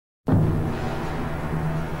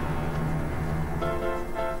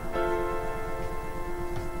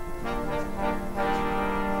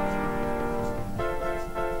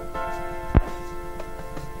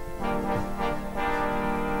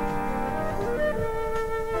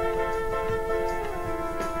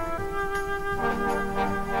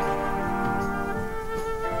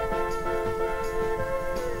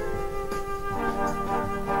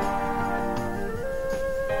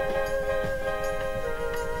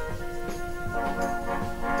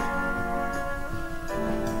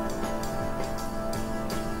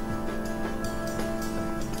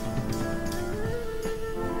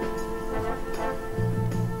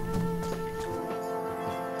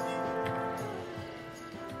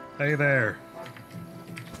Hey there.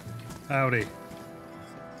 Howdy.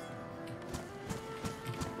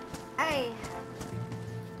 Hey.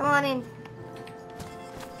 Come on in.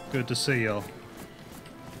 Good to see y'all.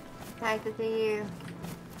 Nice to see you.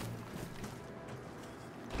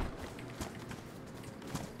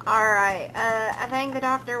 Alright, I think the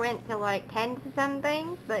doctor went to like 10 to some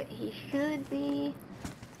things, but he should be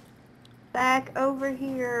back over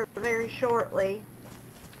here very shortly.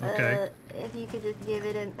 Okay. If you could just give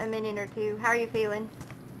it a minute or two. How are you feeling?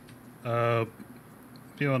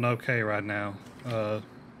 Feeling okay right now.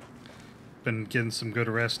 Been getting some good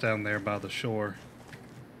rest down there by the shore.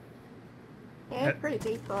 Yeah, it's pretty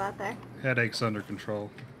peaceful out there. Headache's under control.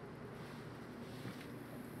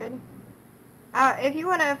 Good. If you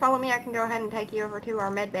want to follow me, I can go ahead and take you over to our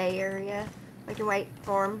med bay area. We can wait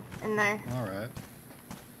for him in there. Alright.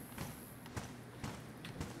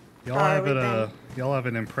 Y'all have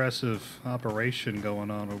an impressive operation going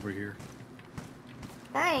on over here.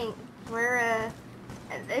 Thanks.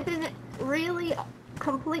 This isn't really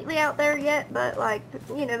completely out there yet, but like,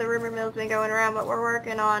 you know, the rumor mill's been going around, but we're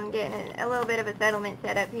working on getting a little bit of a settlement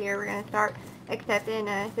set up here. We're going to start accepting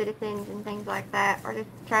citizens and things like that. We're just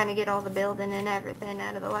trying to get all the building and everything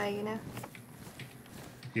out of the way, you know?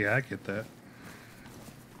 Yeah, I get that.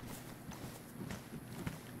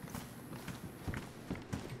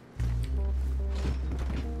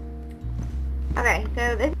 Okay,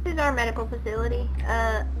 so this is our medical facility.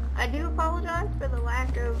 I do apologize for the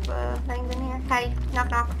lack of things in here. Hey, knock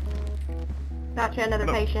knock. Got you another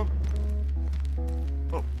patient.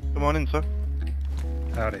 Oh, come on in, sir.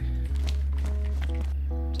 Howdy.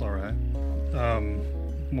 It's alright.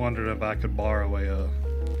 Wondered if I could borrow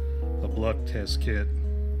a blood test kit.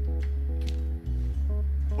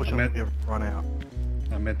 Fortunately, you've run out.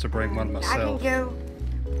 I meant to bring one myself.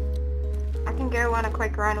 I can go on a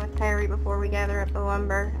quick run with Perry before we gather up the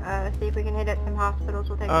lumber. See if we can hit up some hospitals.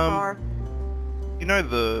 We'll take a car. You know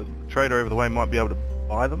the trader over the way might be able to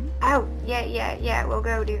buy them? Oh, yeah. We'll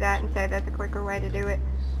go do that instead. That's a quicker way to do it.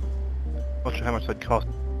 Not sure how much they'd cost.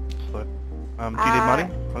 So, do you need money?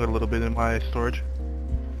 I got a little bit in my storage.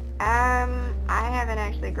 I haven't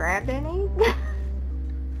actually grabbed any.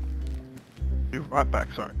 Be right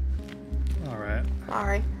back, sorry. Alright.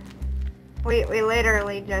 Sorry. We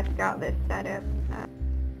literally just got this set up.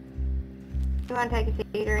 If you want to take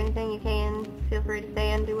a seat or anything, you can. Feel free to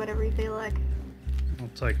stand, do whatever you feel like. It'll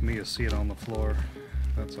take me a seat on the floor.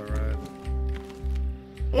 That's alright.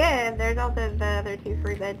 Yeah, there's also the other 2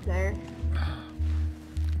 free beds there.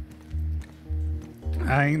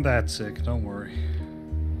 I ain't that sick, don't worry.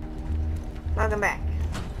 Welcome back.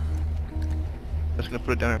 Just gonna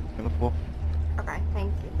put it down on the floor. Okay,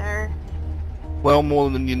 thank you, sir. Well, more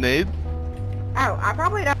than you need. Oh, I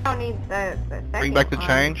probably don't need the second Bring back the one.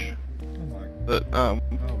 change. Oh my... But, Oh,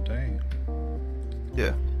 dang.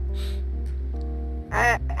 yeah.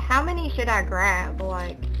 How many should I grab?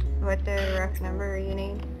 Like, what's the rough number you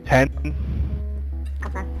need? 10.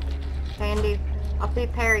 Okay. Sandy, I'll see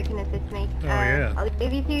if Perry can assist me. Oh, yeah. I'll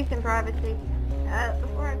give you 2 some privacy.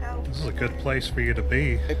 Before I go. This is a good place for you to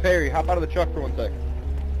be. Hey Perry, hop out of the truck for 1 second.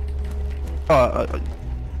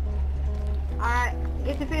 Alright,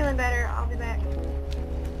 get you feeling better. I'll be back.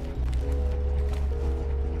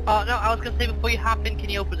 No, I was gonna say before you hop in, can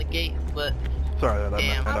you open the gate? But Sorry about that,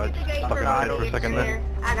 Damn. man. I'll I get the just gate stuck for in my head Bobby for a if second you're there. here.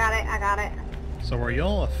 I got it. So are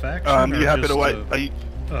y'all a faction? You or happy just to wait? a- Are you,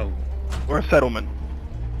 Oh, we're a settlement.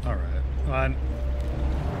 alright. Well,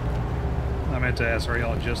 I meant to ask, are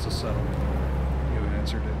y'all just a settlement? You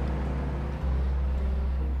answered it.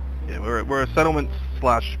 Yeah, we're a settlement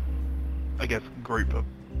slash, I guess, group of.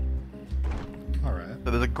 Alright.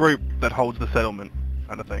 So there's a group that holds the settlement,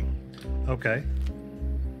 kind of thing. Okay.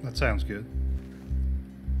 That sounds good.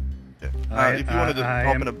 Yeah. If you wanted to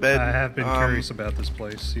hop in a bed, I have been curious about this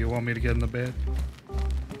place. You want me to get in the bed?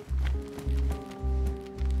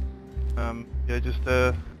 Yeah, just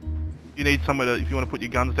you need somewhere to, if you want to put your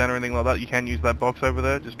guns down or anything like that, you can use that box over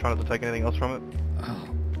there. Just try not to take anything else from it.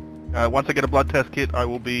 Oh, Once I get a blood test kit, I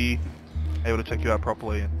will be able to check you out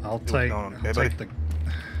properly. And I'll see what's take. going on, I'll okay, take buddy?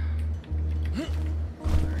 the.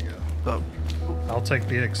 There you go. So, I'll take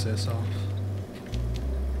the excess off.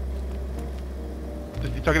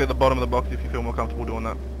 you tuck it at the bottom of the box if you feel more comfortable doing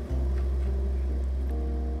that.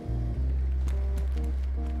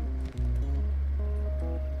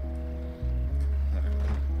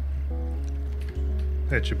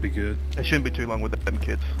 That should be good. It shouldn't be too long with them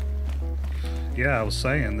kids. Yeah, I was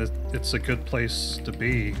saying that it's a good place to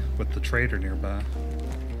be with the trader nearby.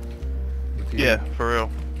 With you. Yeah, for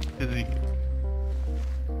real. Busy.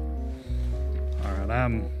 Alright,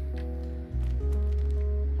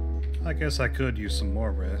 I guess I could use some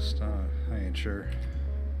more rest. I ain't sure.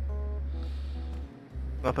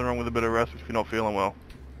 Nothing wrong with a bit of rest if you're not feeling well.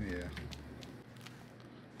 Yeah.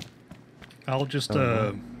 I'll just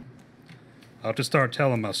start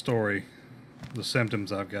telling my story, the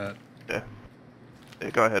symptoms I've got. Yeah. Yeah,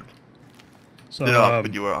 go ahead. So Did I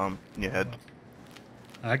put your arm in your head?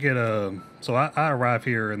 I get so I arrived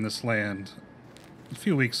here in this land a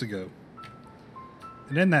few weeks ago.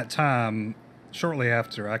 And in that time, shortly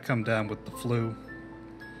after, I come down with the flu,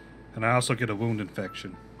 and I also get a wound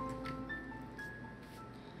infection.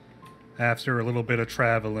 After a little bit of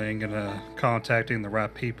traveling and contacting the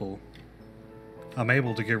right people, I'm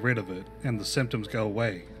able to get rid of it, and the symptoms go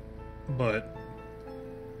away. But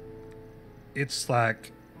it's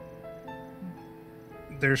like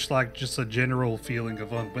there's like just a general feeling of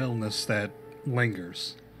unwellness that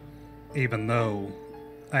lingers, even though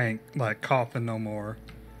I ain't like coughing no more,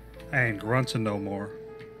 I ain't grunting no more.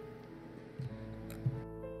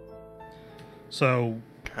 So,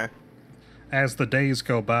 Okay. as the days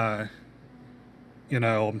go by, you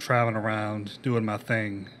know, I'm traveling around doing my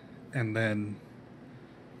thing, and then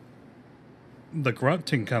the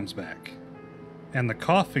grunting comes back, and the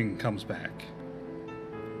coughing comes back.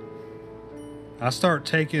 I start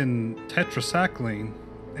taking tetracycline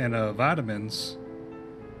and vitamins,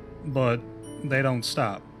 but they don't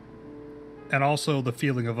stop. And also the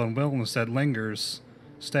feeling of unwellness that lingers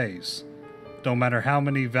stays. Don't matter how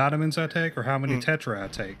many vitamins I take or how many tetra I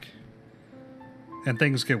take. And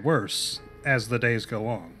things get worse as the days go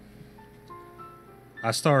on. I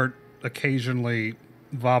start occasionally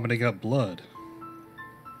vomiting up blood.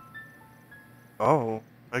 Oh,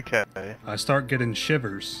 okay. I start getting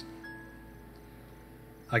shivers.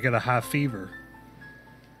 I get a high fever.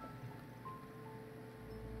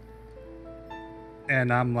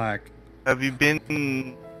 And I'm like, Have you been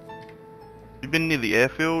near the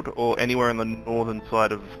airfield or anywhere on the northern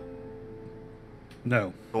side of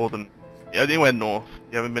no. Yeah, anywhere north?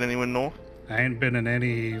 You haven't been anywhere north? I ain't been in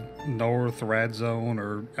any north red zone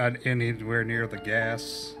or anywhere near the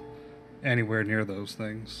gas, anywhere near those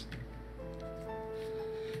things.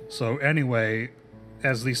 So anyway,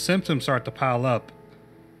 as these symptoms start to pile up,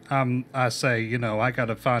 I say, you know, I got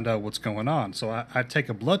to find out what's going on. So I take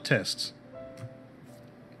a blood test,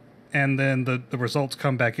 and then the results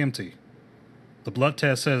come back empty. The blood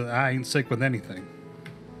test says I ain't sick with anything.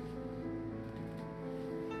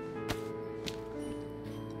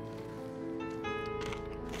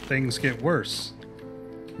 Things get worse.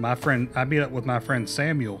 I meet up with my friend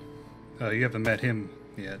Samuel. You haven't met him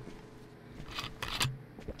yet.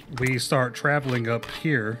 We start traveling up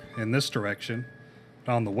here in this direction.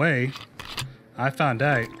 On the way, I found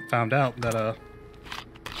out that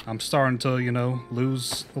I'm starting to, you know,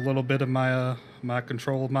 lose a little bit of my my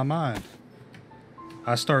control of my mind.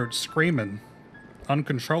 I start screaming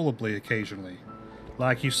uncontrollably occasionally,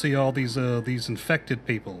 like you see all these infected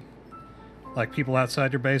people, like people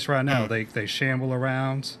outside your base right now. They shamble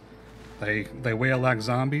around, they wail like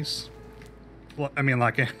zombies. Well, I mean,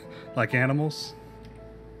 like animals.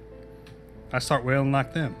 I start wailing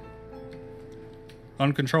like them.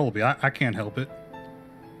 Uncontrollably. I can't help it.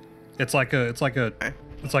 It's like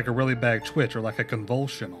a really bad twitch or like a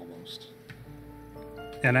convulsion almost.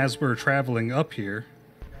 And as we're traveling up here,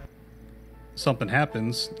 something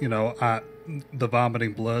happens. You know, the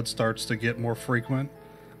vomiting blood starts to get more frequent.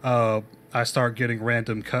 I start getting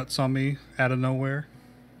random cuts on me out of nowhere.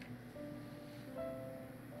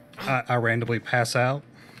 I randomly pass out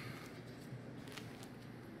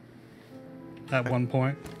at one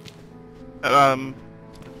point.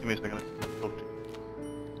 Give me a second.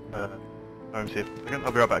 I'm safe.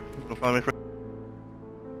 I'll be right back. You'll find me for.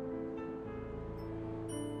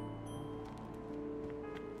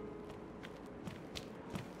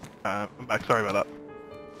 I'm back. Sorry about that.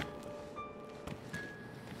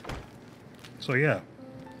 So yeah,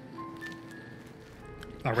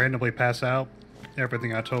 I randomly pass out,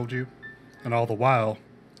 everything I told you, and all the while,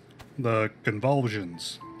 the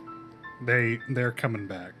convulsions, they're coming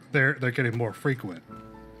back. They're getting more frequent.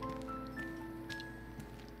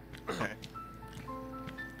 Okay.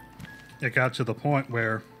 It got to the point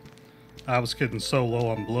where I was getting so low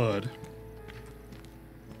on blood,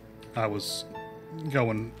 I was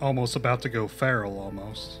going almost about to go feral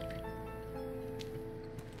almost.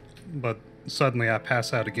 But suddenly I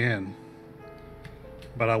pass out again.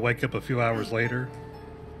 But I wake up a few hours later,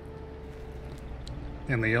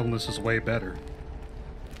 and the illness is way better.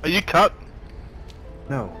 Are you cut?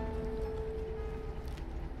 No.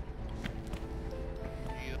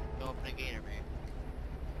 You open a gate or me?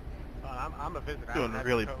 I'm a visitor. Doing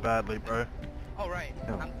really badly, bro. Oh right.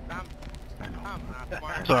 No. I'm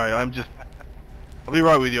Sorry, I'll be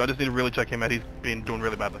right with you. I just need to really check him out. He's been doing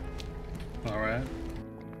really badly. Alright.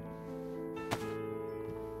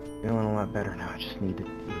 Feeling a lot better now. I just need to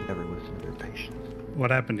never listen to their patients.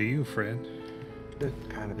 What happened to you, friend? That's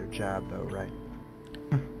kind of their job, though, right?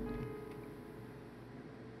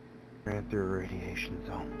 Ran through a radiation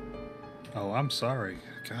zone. Oh, I'm sorry.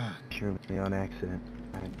 God. Purely on accident.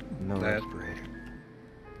 I had no That- respirator.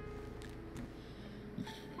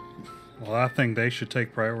 Well, I think they should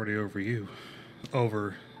take priority over you.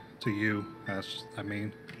 Over to you, I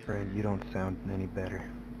mean. Friend, you don't sound any better.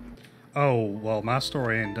 Oh, well, my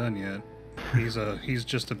story ain't done yet. He's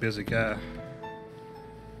just a busy guy.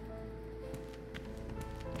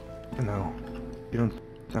 No, you don't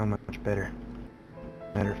sound much better.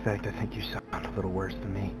 Matter of fact, I think you sound a little worse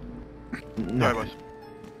than me. Sorry, boss.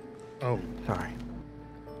 Oh, Sorry.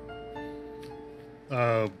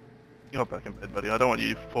 You hop back in bed, buddy. I don't want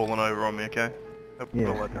you falling over on me, okay? Hope you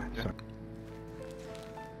feel like that, yeah. sorry.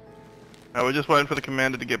 We're just waiting for the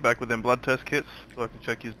commander to get back with them blood test kits, so I can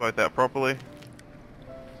check his both out properly.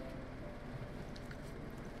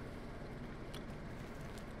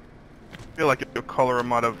 I feel like your cholera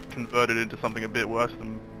might have converted into something a bit worse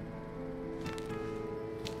than...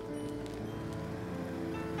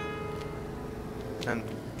 And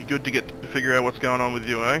be good to get to figure out what's going on with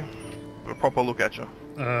you, eh? A proper look at you.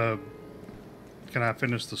 can I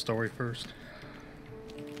finish the story first?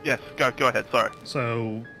 Yes, go ahead, sorry.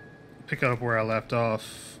 So, pick up where I left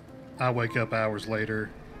off. I wake up hours later.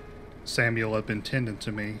 Samuel had been tending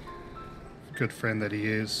to me. Good friend that he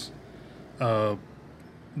is.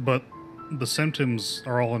 But the symptoms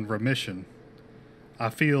are all in remission. I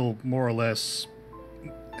feel more or less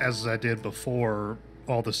as I did before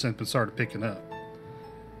all the symptoms started picking up.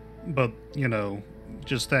 But, you know,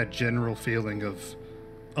 just that general feeling of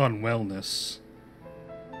unwellness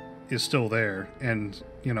is still there. And,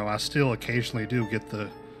 you know, I still occasionally do get the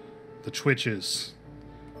twitches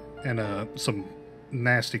and some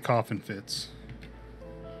nasty coughing fits.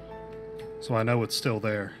 So I know it's still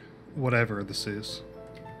there, whatever this is.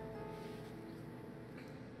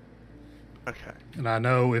 Okay. And I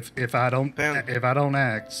know if I don't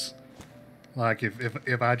act, like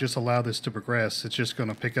if I just allow this to progress, it's just going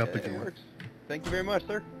to pick up It again. works. Thank you very much,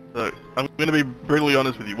 sir. So, I'm going to be brutally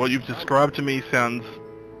honest with you. What you've described to me sounds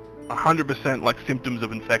 100% like symptoms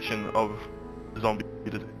of infection of zombie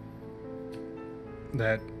disease.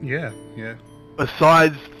 Yeah.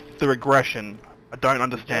 Besides the regression, I don't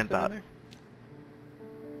understand Is that that. in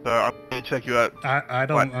So I'm going to check you out I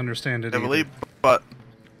don't understand it heavily, either. but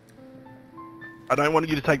I don't want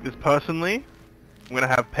you to take this personally. I'm going to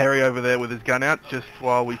have Perry over there with his gun out just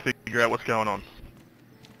while we figure out what's going on.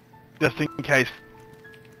 Just in case,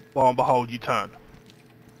 lo and behold, you turn.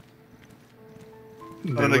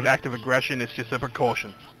 Not an act of aggression, it's just a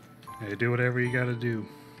precaution. Hey, do whatever you got to do.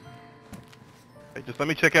 Okay, just let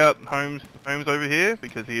me check out Holmes over here,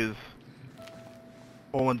 because he is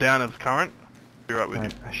fallen down as current. Be right with you.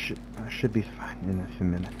 I should be fine in a few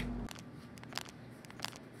minutes.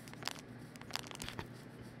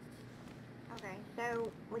 Okay,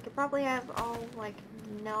 so we could probably have all, like,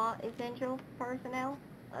 not essential personnel,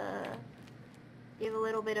 give a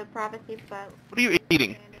little bit of privacy, but What are you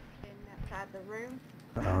eating? outside the room.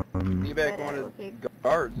 You back But, one of okay. the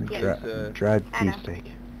guards in Yeah. case, Dried I know.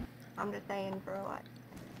 beefsteak. I'm just saying for, like,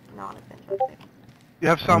 non-essential things. You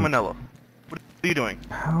have salmonella. What are you doing?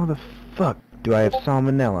 How the fuck do I have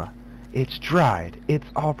salmonella? It's dried. It's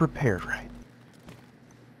all prepared right.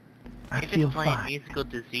 I You're feel just playing fine. musical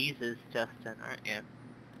diseases, Justin, aren't you?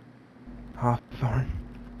 Hawthorne?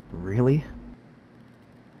 Really?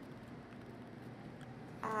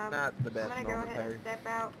 not the best I'm gonna go moment, ahead Perry. and step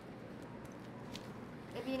out.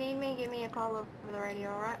 If you need me, give me a call over the radio,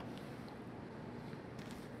 alright?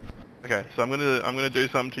 Okay, so I'm gonna do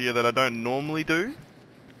something to you that I don't normally do.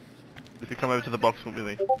 If you come over to the box with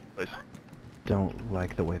me, please. Don't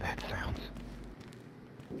like the way that sounds.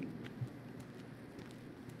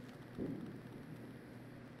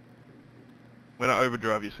 I'm gonna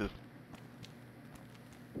overdrive your system.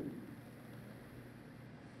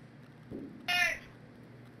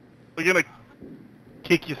 We're gonna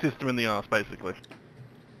kick your system in the ass, basically.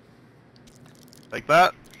 Take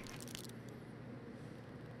that.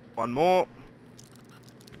 One more.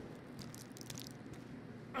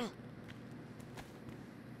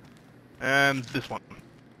 And this one.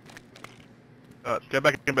 Alright, go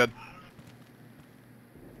back in bed.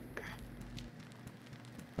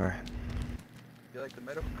 Alright. You like the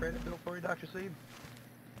medical credit bill for you, Dr. Seed?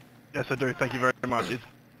 Yes, I do. Thank you very much. It's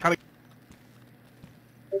kind of...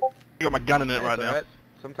 I got my gun in it right That's now. alright.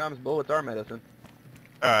 Sometimes bullets are medicine.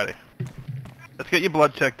 Alrighty. Let's get your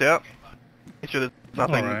blood checked out. Make sure there's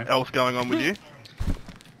nothing Alright. else going on with you.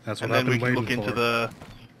 That's what And I've then we been can waiting look into for.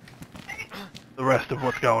 the rest of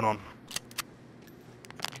what's going on.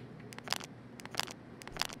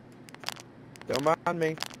 Don't mind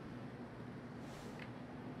me.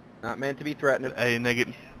 Not meant to be threatening. A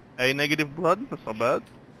negative blood? That's not bad.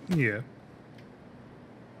 Yeah.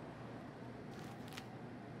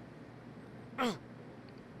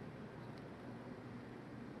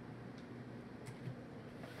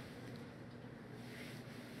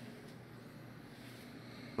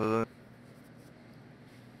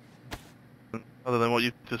 Other than what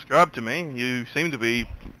you've described to me, you seem to be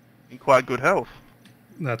in quite good health.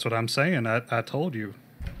 That's what I'm saying. I told you.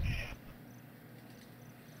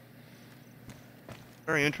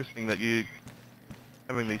 Very interesting that you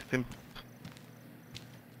having these symptoms.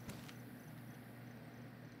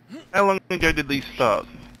 How long ago did these start?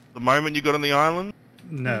 The moment you got on the island?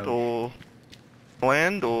 No. Or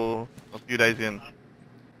land, or a few days in?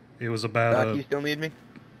 It was about Doc, a... you still need me?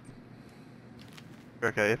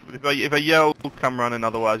 Okay, if I yell, come running,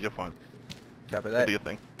 otherwise you're fine. Copy Do that. your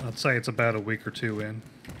thing. I'd say it's about a week or two in.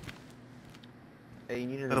 Hey, you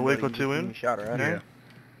need About a week or two in? Shot, right? Yeah.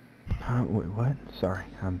 Wait, what? Sorry,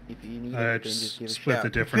 If you need I anything, just just give a split shout. the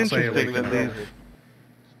difference. Say a interesting week that ago. these-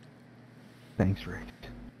 Thanks, Rick.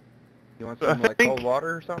 You want I some like think- cold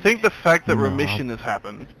water or I something? think the fact that No, remission has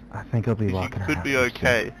happened, I think I'll be you walking could around. be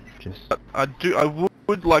okay. Just I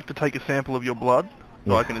would like to take a sample of your blood,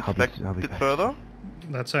 so Yeah, I can I'll be- inspect I'll be it back. further.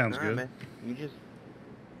 That sounds Alright, good. man. You just.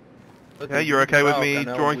 Yeah, you're okay with me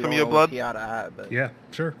drawing some of your blood? Eye to eye, but Yeah,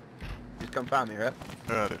 sure. just come find me, right?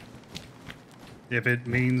 Alright. If it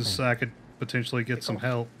means I could potentially get some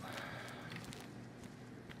help.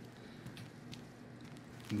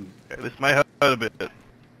 Okay, this may hurt a bit.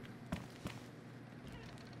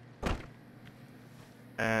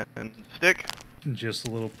 And stick. Just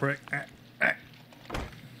a little prick.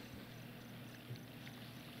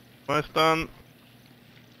 Almost done.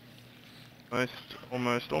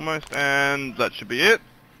 Almost, and that should be it.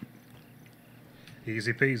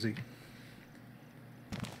 Easy peasy.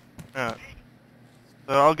 Alright.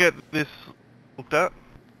 So I'll get this looked at,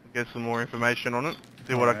 get some more information on it,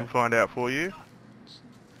 see what I can Alright. find out for you.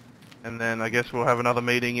 And then I guess we'll have another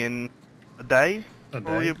meeting in a day, A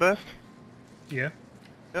probably day? at best. Yeah.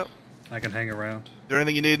 Yep. I can hang around. Is there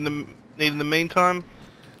anything you need in the meantime?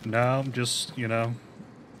 No, just, the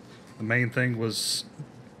main thing was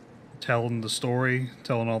telling the story,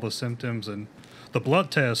 telling all the symptoms, and the blood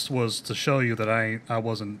test was to show you that I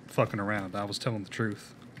wasn't fucking around. I was telling the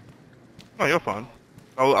truth. Oh, you're fine.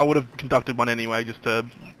 I would have conducted one anyway, just to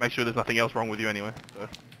make sure there's nothing else wrong with you anyway. So.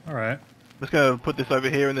 All right. Just gonna put this over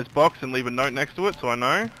here in this box and leave a note next to it so I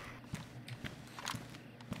know.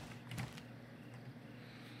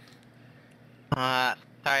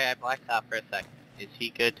 Sorry, I blacked out for a second. Is he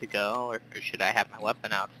good to go, or should I have my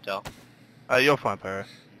weapon out still? You're fine, Paris.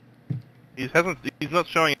 He's not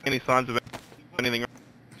showing any signs of anything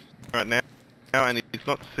right now, and he's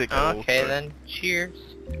not sick at all. Okay so- then, cheers.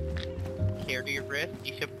 Care to your wrist.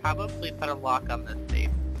 You should probably put a lock on this safe.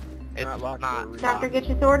 It's Not locked not. for a reason. Doctor, get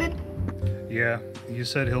you sorted? Yeah, you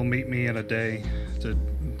said he'll meet me in a day to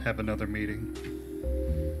have another meeting.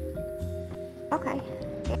 Okay.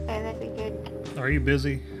 Yeah, that'd be good. Are you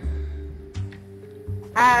busy?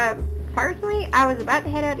 Personally, I was about to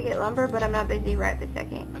head out to get lumber, but I'm not busy right this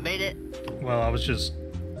second. I made it. Well, I just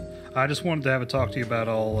wanted to have a talk to you about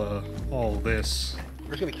all this. We're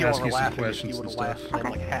just gonna kill Ask him you some laughing if questions you and would laugh stuff. and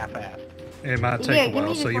then like half-assed. It might Yeah, take a give me while,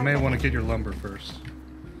 just so you one may want to second. get your lumber first.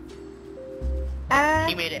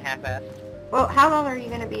 He made it half-assed. Well, how long are you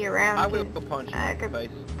going to be around? I will 'Cause punch you I in the could face.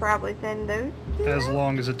 probably send those to As you.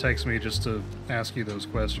 long as it takes me just to ask you those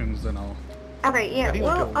questions, then I'll. Okay, yeah, If you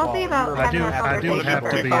want well, to I'll see about I having do. a I do conversation have to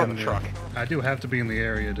first. be Fire in the. truck. I do have to be in the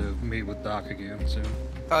area to meet with Doc again soon.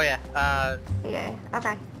 Oh yeah. Yeah,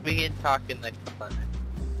 okay. We can talk in the clinic.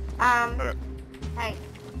 Okay. Hey,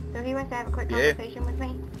 so he wants to have a quick Yeah. conversation with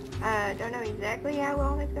me. Don't know exactly how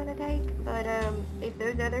long it's gonna take, but if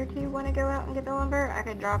those other two want to go out and get the lumber, I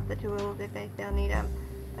could drop the tools if they still need them,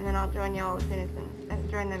 and then I'll join y'all as soon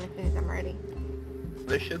as join them as soon as I'm ready.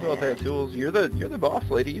 They should both have tools. You're the boss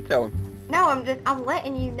lady. You tell them. No, I'm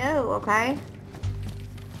letting you know, okay?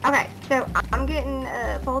 Okay, so I'm getting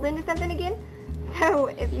pulled into something again. So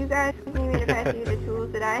if you guys need me to pass you the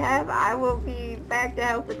tools that I have, I will be back to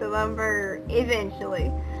help with the lumber eventually.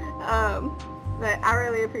 But I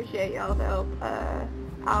really appreciate y'all's help.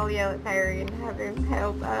 I'll yell at Perry and have him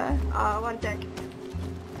help. One sec.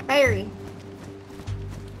 Perry.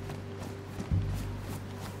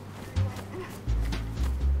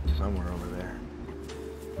 Somewhere over there.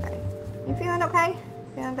 Okay. You feeling okay?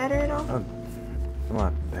 Feeling better at all? Oh, a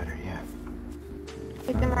lot better, yeah.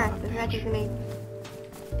 Get some rest as much as you need.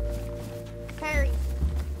 Perry.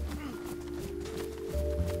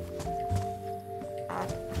 I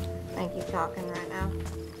think he's talking right now.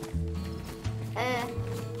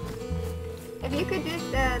 If you could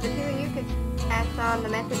just, the two of you could pass on the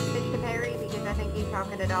message to Perry, because I think he's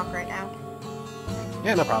talking to Doc right now.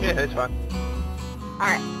 Yeah, no problem. Yeah, it's fine.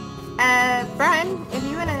 Alright. Bryan, if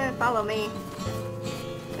you wanna follow me,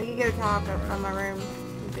 we could go talk up from my room.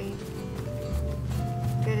 It'd be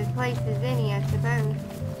good as place as any, I suppose.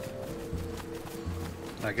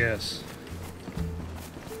 I guess.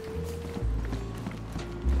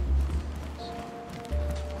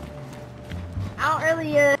 I don't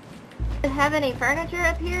really, have any furniture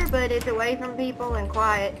up here, but it's away from people and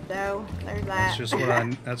quiet, so there's that. That's just what I.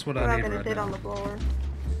 That's what We're I not need gonna right sit now. on the floor.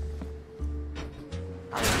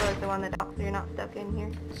 I'll just close the one that docks so you're not stuck in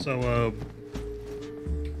here.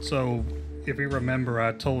 So if you remember,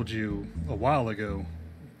 I told you a while ago,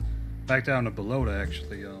 back down to Belota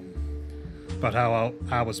actually, about how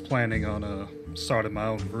I was planning on starting my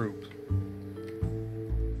own group.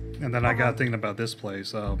 And then I got thinking about this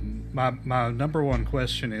place. My number one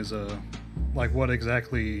question is, like, what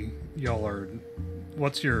exactly y'all are?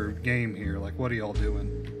 What's your game here? Like, what are y'all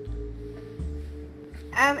doing?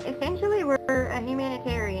 Essentially we're a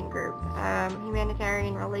humanitarian group.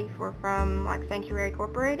 Humanitarian relief. We're from, like, Sanctuary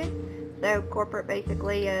Incorporated. So corporate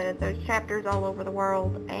basically, there's chapters all over the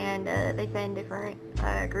world, and they send different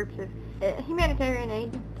groups of humanitarian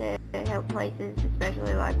aid to help places,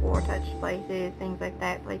 especially like war-touched places, things like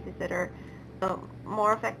that, places that are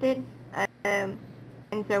more affected.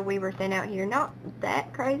 And so we were sent out here not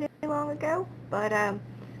that crazy long ago, but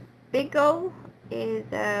big goal is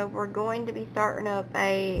we're going to be starting up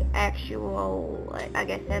a actual, I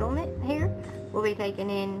guess, settlement here. We'll be taking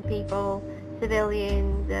in people,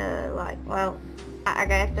 civilians, like, well, I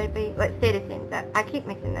guess they'd be like citizens. I keep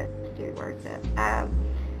mixing those two words up.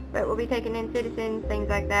 But we'll be taking in citizens, things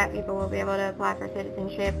like that. People will be able to apply for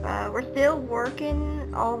citizenship. We're still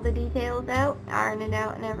working all the details out, ironing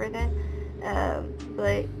out and everything.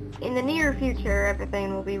 But in the near future,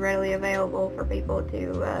 everything will be readily available for people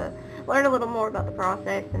to learn a little more about the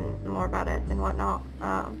process and more about us and whatnot.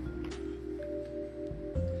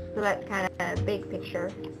 So that's kind of a big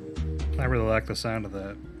picture. I really like the sound of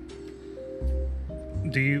that.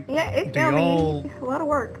 Do you? Yeah, it's do gonna y'all? be a lot of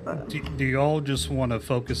work, but Do y'all just want to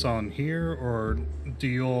focus on here, or do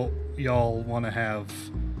y'all want to have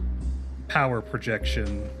power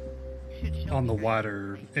projection on the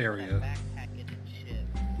wider area?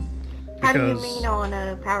 how do you Because mean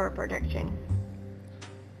on power projection?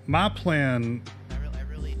 my plan,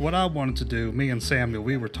 what I wanted to do, me and Samuel,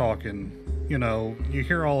 we were talking, you know, you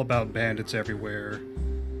hear all about bandits everywhere,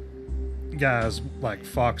 guys like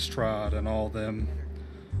Foxtrot and all them.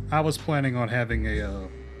 I was planning on having a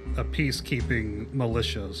peacekeeping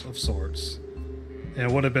militias of sorts. And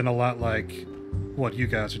it would have been a lot like what you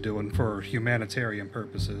guys are doing for humanitarian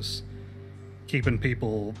purposes, keeping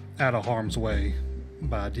people out of harm's way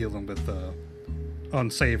by dealing with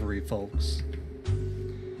unsavory folks.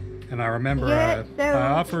 And I remember I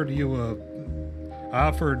offered you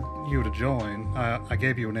to join. I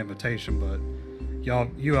gave you an invitation, but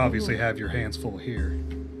you obviously have your hands full here.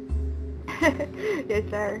 Yes,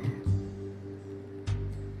 sir.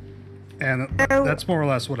 And that's more or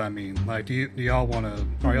less what I mean. Like, do y'all want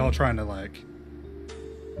to? Are y'all trying to, like,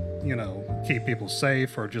 you know, keep people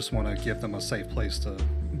safe, or just want to give them a safe place to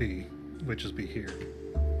be, which is be here?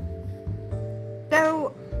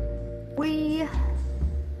 So it's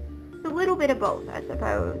a little bit of both, I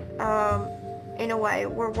suppose. In a way,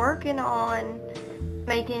 we're working on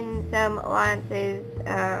making some alliances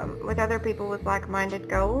with other people with like-minded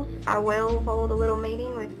goals. I will hold a little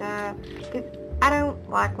meeting with, because I don't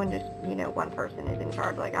like when just, you know, one person is in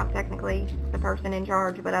charge. Like, I'm technically the person in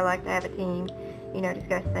charge, but I like to have a team, you know,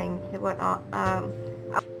 discuss things and whatnot. I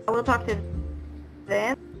will talk to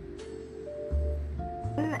them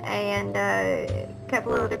and a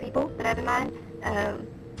couple of other people that I have in mind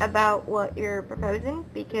about what you're proposing,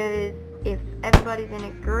 because if everybody's in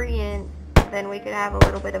agreement, then we could have a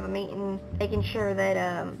little bit of a meeting, making sure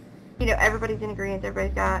that, you know, everybody's in agreement,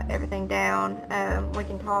 everybody's got everything down. We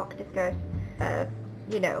can talk, discuss,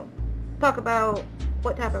 you know, talk about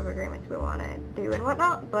what type of agreements we want to do and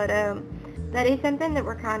whatnot. But that is something that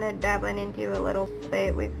we're kind of dabbling into a little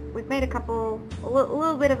bit. We've made a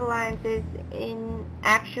little bit of alliances in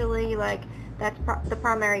actually, like, that's the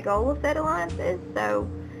primary goal of said alliances. So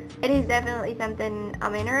it is definitely something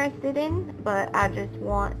I'm interested in, but I just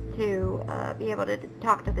want to be able to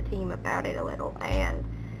talk to the team about it a little and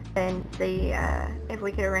then see if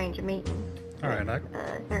we could arrange a meeting. All right,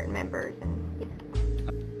 with, certain members and.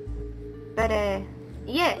 But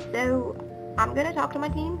yeah. So I'm gonna talk to my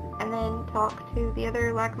team and then talk to the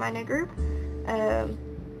other like-minded group,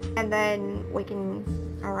 and then we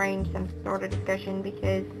can arrange some sort of discussion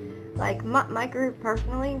because, like, my group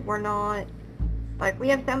personally, we're not. Like, we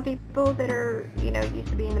have some people that are, you know, used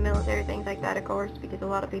to be in the military, things like that, of course, because a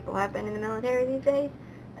lot of people have been in the military these days.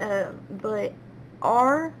 But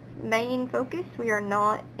our main focus, we are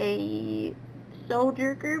not a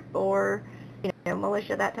soldier group or, you know,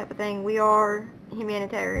 militia, that type of thing. We are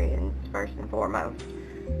humanitarians, first and foremost.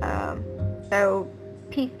 So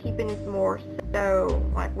peacekeeping is more so,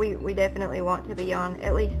 like, we definitely want to be on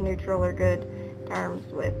at least neutral or good terms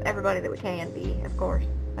with everybody that we can be, of course.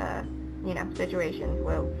 You know, situations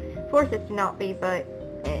will force us to not be, but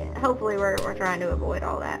hopefully we're trying to avoid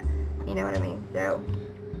all that. You know what I mean? So,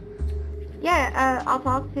 yeah, I'll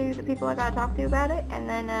talk to the people I gotta talk to about it, and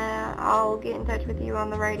then I'll get in touch with you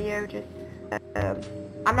on the radio. Just,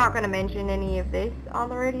 I'm not gonna mention any of this on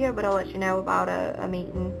the radio, but I'll let you know about a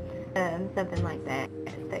meeting, something like that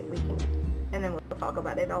we can, and then we'll talk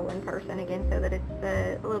about it all in person again, so that it's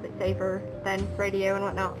a little bit safer than radio and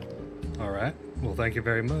whatnot. All right. Well, thank you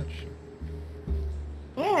very much.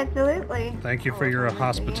 Yeah, absolutely. Thank you for your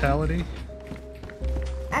hospitality.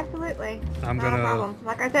 Absolutely. I'm Not a gonna- problem.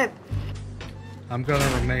 Like I said. I'm gonna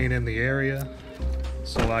remain in the area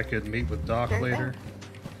so I could meet with Doc Sure later,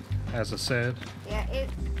 as I said. Yeah,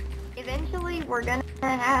 eventually we're gonna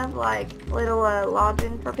have like little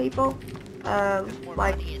lodging for people. More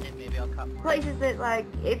Like money in it, maybe I'll cut more. places that, like,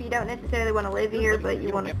 if you don't necessarily want to live here but you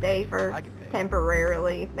want to stay for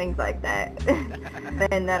temporarily, things like that,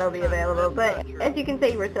 then that'll be available. But as you can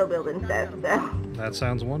see, we're still building stuff, so That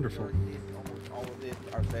sounds wonderful. Almost all of this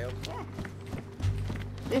ourselves.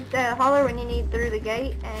 just holler when you need through the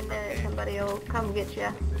gate, and somebody will come get you.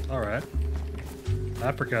 All right.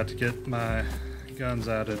 I forgot to get my guns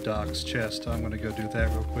out of Doc's chest. I'm gonna go do that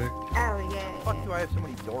real quick. Oh yeah. Fuck do I have so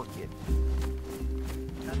many door kits?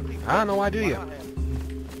 I don't know, why do you?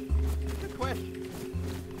 Good question.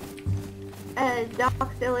 Is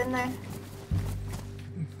Doc still in there?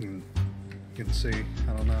 You can see.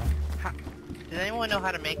 I don't know. Does anyone know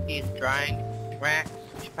how to make these drying racks?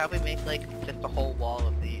 We should probably make, like, just a whole wall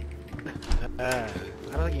of these. I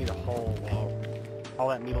don't think you need a whole wall. All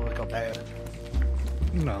that metal will go bad.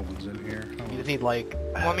 No one's in here. You just need like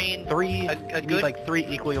Well, I mean, three. a You need good- like 3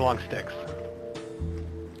 equally long sticks.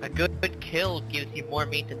 A good kill gives you more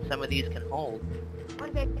meat than some of these can hold.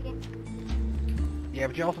 1 second. Yeah,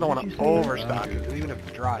 but you also don't want Did you to say that? overstock it, because even if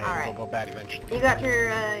it's dry, Alright. it'll go bad eventually. You got your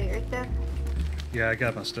stuff? Yeah, I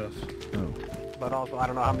got my stuff. But also, I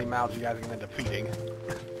don't know how many mouths you guys are going to end up feeding.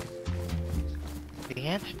 The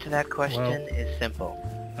answer to that question Well- is simple.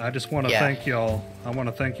 I just want to Yes. thank y'all. I want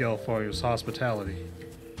to thank y'all for your hospitality.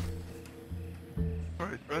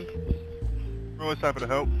 Alright, friend. We're always happy to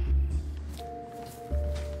help.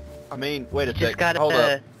 I mean, wait a Just sec. gotta,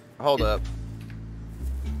 Hold up.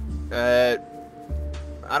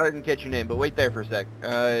 I didn't catch your name, but wait there for a sec.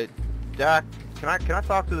 Doc, can I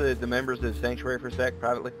talk to the members of the sanctuary for a sec,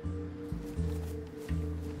 privately?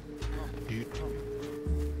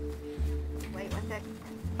 Wait 1 second.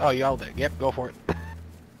 Oh, you all did. Yep, go for it.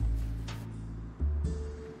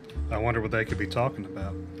 I wonder what they could be talking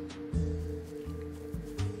about.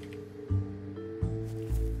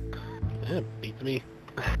 Yeah, beats me.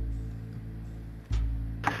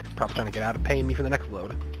 Probably trying to get out of paying me for the next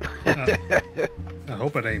load. I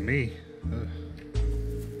hope it ain't me. Ugh.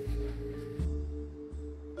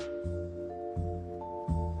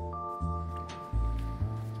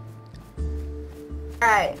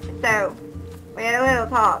 Alright, so, we had a little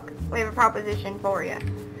talk. We have a proposition for you.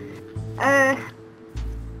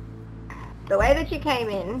 The way that you came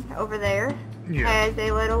in over there Yeah. has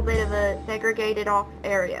a little bit of a segregated off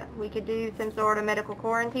area. We could do some sort of medical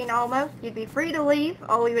quarantine almost. You'd be free to leave.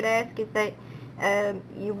 All we would ask is that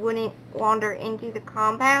you wouldn't wander into the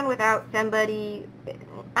compound without somebody,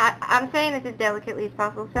 I'm saying this as delicately as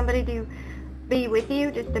possible, somebody to be with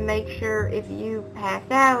you just to make sure if you pass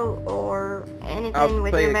out or anything I'll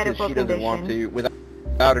with play your it 'cause medical she doesn't want condition. to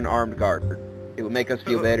without an armed guard. It would make us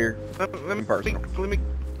feel better. Let Impersonal.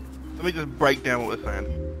 me just break down what we're saying.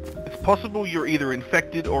 It's possible you're either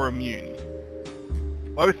infected or immune.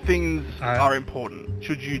 Both things are important.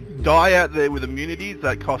 Should you die out there with immunities,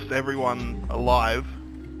 that costs everyone alive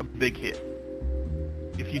a big hit.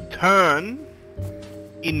 If you turn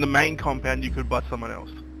in the main compound, you could bite someone else.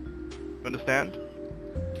 Understand?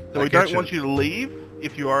 So I we get don't you. want you to leave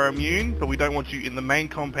if you are immune, but we don't want you in the main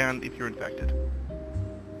compound if you're infected.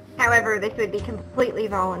 However, this would be completely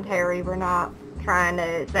voluntary. We're not trying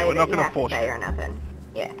to say we're not that you gonna have to force stay you. or nothing.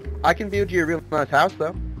 Yeah. I can build you a real nice house,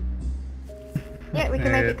 though. Yeah, we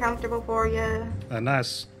can make Eh. it comfortable for you. A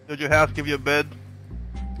nice, Build your house, give you a bed.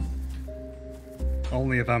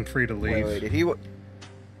 only if I'm free to leave. Wait, if you...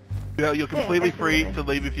 Yeah, you're completely free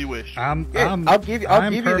absolutely. to leave if you wish. I'm I'll give you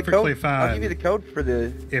the perfectly code. fine. I'll give you the code for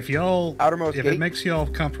the If y'all, outermost if gate. it makes y'all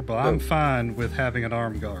comfortable, I'm fine with having an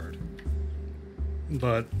armed guard.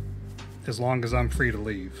 But as long as I'm free to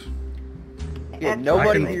leave, Yeah,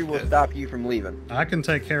 nobody can- here will stop you from leaving. I can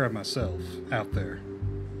take care of myself out there.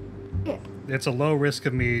 Yeah. It's a low risk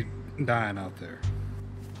of me dying out there.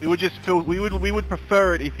 We would just feel we would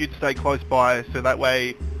prefer it if you'd stay close by, so that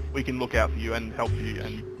way we can look out for you and help you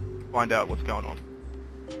and find out what's going on.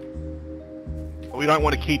 But we don't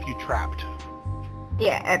want to keep you trapped.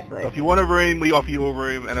 Yeah, So absolutely. if you want a room, we offer you a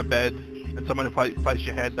room and a bed and someone to place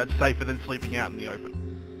your head. That's safer than sleeping out in the open.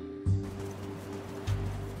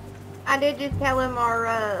 I did just tell him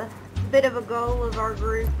our bit of a goal of our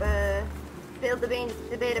group, spilled the beans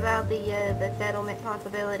a bit about the settlement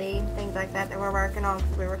possibility, things like that we're working on,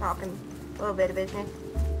 because we were talking a little bit of business.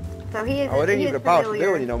 So he is. Oh, it ain't he even a is familiar.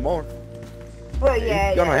 possibility no more. Well, It's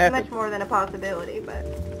yeah, gonna it's happen. much more than a possibility, but.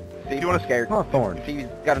 See, you wanna- scared. Hawthorne. If he's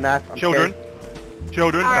got a knife, I'm Children,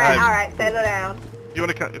 children. All right, settle down. If you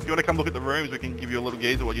want to come look at the rooms, we can give you a little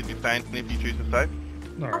gaze of what you'd be staying if you choose to stay.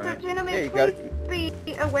 All Also, right. gentlemen, Yeah, you got please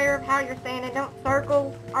be aware of how you're saying it. Don't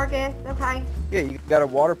circle our guests, okay? scared. Yeah, you got a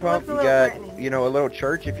water pump. Looks a You little got, threatening. you know, a little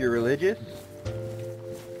church if you're religious.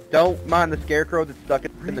 Don't mind the scarecrow that's stuck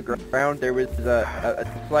in the ground. There was a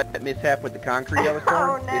slight mishap with the concrete I was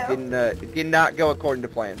pouring. Oh, no. It did not go according to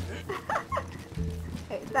plan.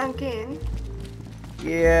 It sunk in.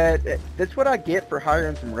 Yeah, that's what I get for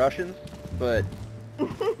hiring some Russians, but,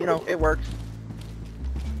 you know, it works.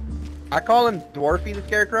 I call him Dwarfy the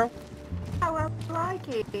Scarecrow. Oh, I like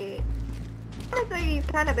it. Honestly, he's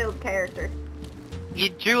kind of builds character. You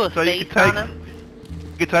drew a So you face could take on him?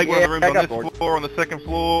 you could take one of the Yeah, rooms I on got this bored. floor, on the second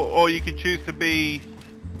floor, or you could choose to be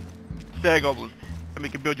stair goblin, and we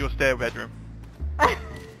can build you a stair bedroom.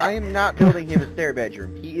 I am not building him a stair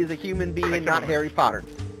bedroom. He is a human being, not Harry Potter.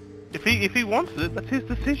 If he wants it, that's his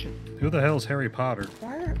decision. Who the hell's Harry Potter?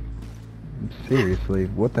 Seriously,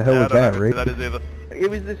 what the hell Yeah, I was don't that, know Rick? who that is either. It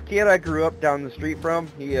was this kid I grew up down the street from.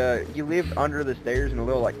 He lived under the stairs in a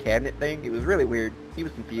little like cabinet thing. It was really weird. He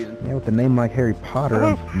was confusing. Yeah, with a name like Harry Potter,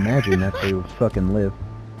 I imagine that's where he would fucking live.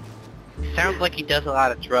 Sounds like he does a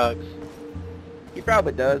lot of drugs. He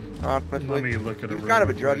probably does, honestly. Let me look at He a was kind of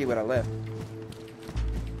a room druggie quick. when I left.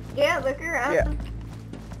 Yeah, look around. Yeah.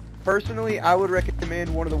 Personally, I would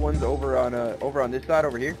recommend one of the ones over on this side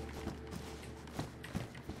over here.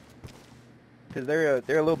 Because they're a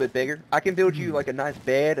little bit bigger. I can build you like a nice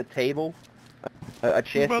bed, a table, a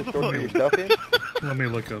chest to store your stuff in. Let me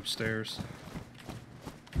look upstairs.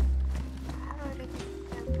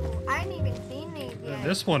 I ain't even seen these yet.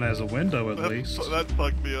 This one has a window at least. That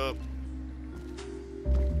fucked me up.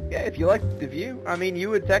 Yeah, if you like the view, I mean, you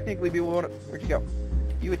would technically be one. Where'd you go?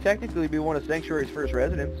 You would technically be one of Sanctuary's first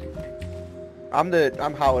residents.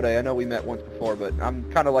 I'm Holiday. I know we met once before, but I'm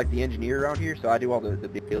kind of like the engineer around here, so I do all the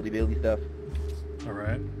buildy stuff. All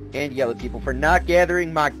right. And yell at people for not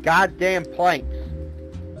gathering my goddamn planks.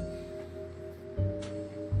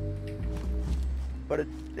 But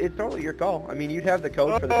it's totally your call. I mean, you'd have the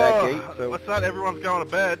code for the back gate, so What's that? Everyone's going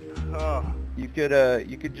to bed. you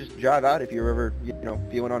could just drive out if you're ever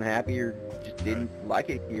feeling unhappy or just didn't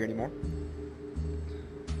like it here anymore.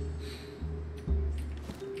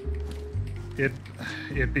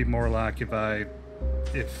 It'd be more like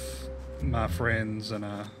if my friends and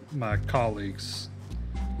my colleagues,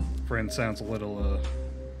 friend sounds a little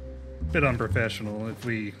bit unprofessional. If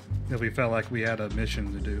we felt like we had a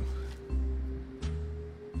mission to do.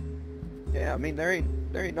 Yeah, I mean, there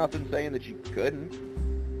ain't nothing saying that you couldn't.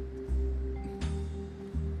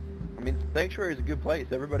 I mean, Sanctuary is a good place.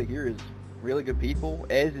 Everybody here is really good people.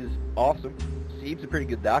 Ez is awesome. Steve's a pretty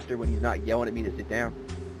good doctor when he's not yelling at me to sit down.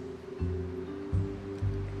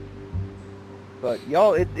 But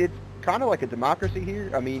y'all, it's kind of like a democracy here.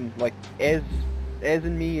 I mean, like Ez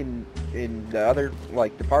and me and the other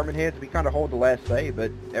like department heads, we kind of hold the last say,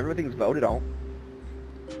 but everything's voted on.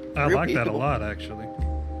 I Real like that a peaceable. lot, actually.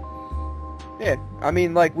 Yeah, I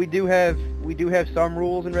mean, like we do have some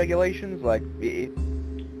rules and regulations. Like if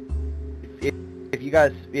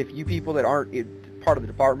you people that aren't part of the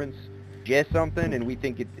departments suggest something and we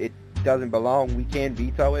think it doesn't belong, we can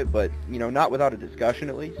veto it, but not without a discussion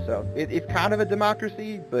at least. So it's kind of a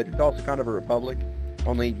democracy, but it's also kind of a republic.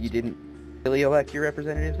 Only you didn't really elect your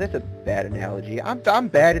representatives. That's a bad analogy. I'm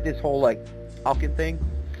bad at this whole like talking thing.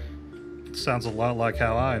 sounds a lot like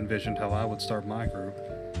how I envisioned how I would start my group.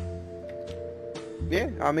 Yeah,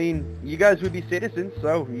 I mean, you guys would be citizens,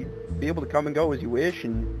 so you'd be able to come and go as you wish,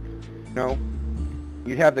 and, you know,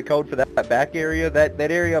 you'd have the code for that back area. That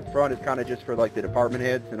area up front is kind of just for, like, the department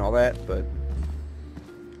heads and all that, but...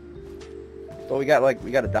 So we got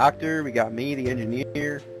a doctor, we got me, the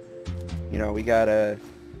engineer, you know, we got a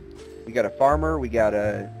farmer, we got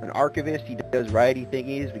an archivist, he does righty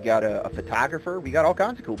thingies, we got a photographer, we got all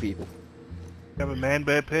kinds of cool people. You have a man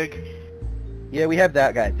bear pig? Yeah, we have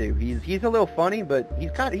that guy too. He's a little funny, but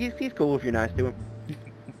he's cool if you're nice to him.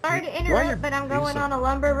 Sorry to interrupt, but I'm going on a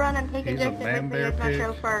lumber run. I'm taking he's a Justin with me as my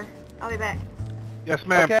man-bear chauffeur. I'll be back. Yes,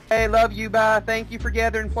 ma'am. Okay, love you, bye. Thank you for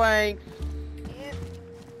gathering planks. Yep.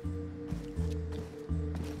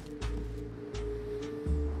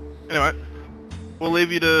 Anyway, we'll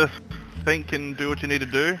leave you to think and do what you need to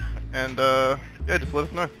do, and yeah, just let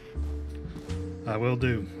us know. I will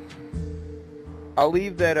do. I'll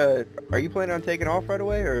leave that, are you planning on taking off right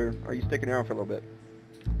away, or are you sticking around for a little bit?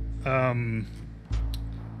 I'm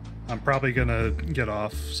probably gonna get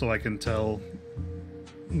off so I can tell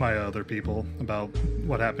my other people about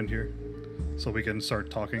what happened here, so we can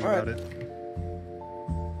start talking about it.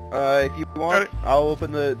 If you want, I'll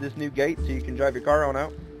open this new gate so you can drive your car on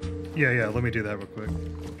out. Yeah, let me do that real quick.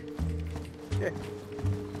 Okay.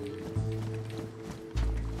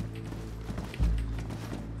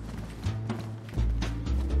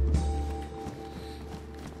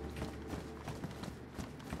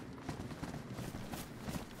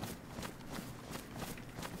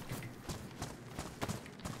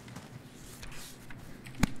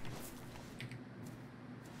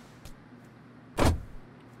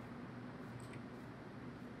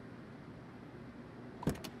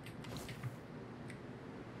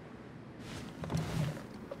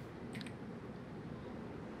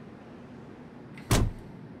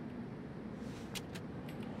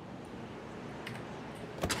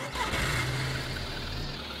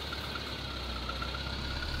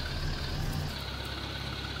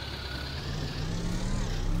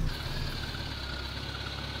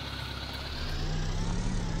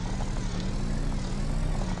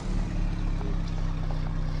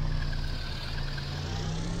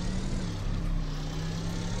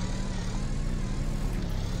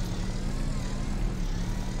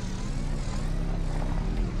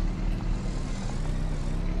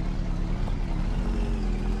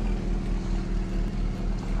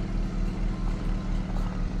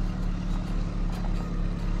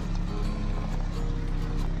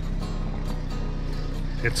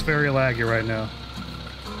 It's very laggy right now.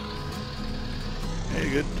 Yeah, you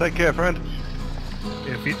good? Take care, friend.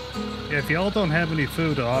 If y'all don't have any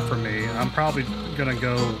food to offer me, I'm probably gonna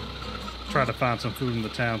go try to find some food in the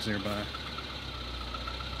towns nearby.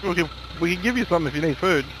 We can give you some if you need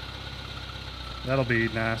food. That'll be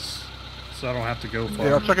nice, so I don't have to go far.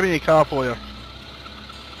 Yeah, I'll chuck it in your car for you.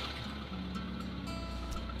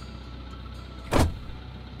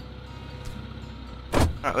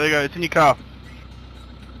 Alright, there you go. It's in your car.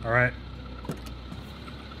 Alright.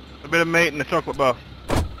 A bit of meat and a chocolate bar.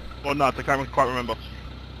 Or nuts, I can't quite remember.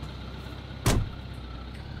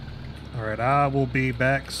 Alright, I will be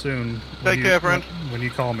back soon. Take care, friend. When you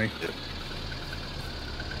call me.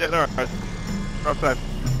 Yeah, no worries. Drive safe.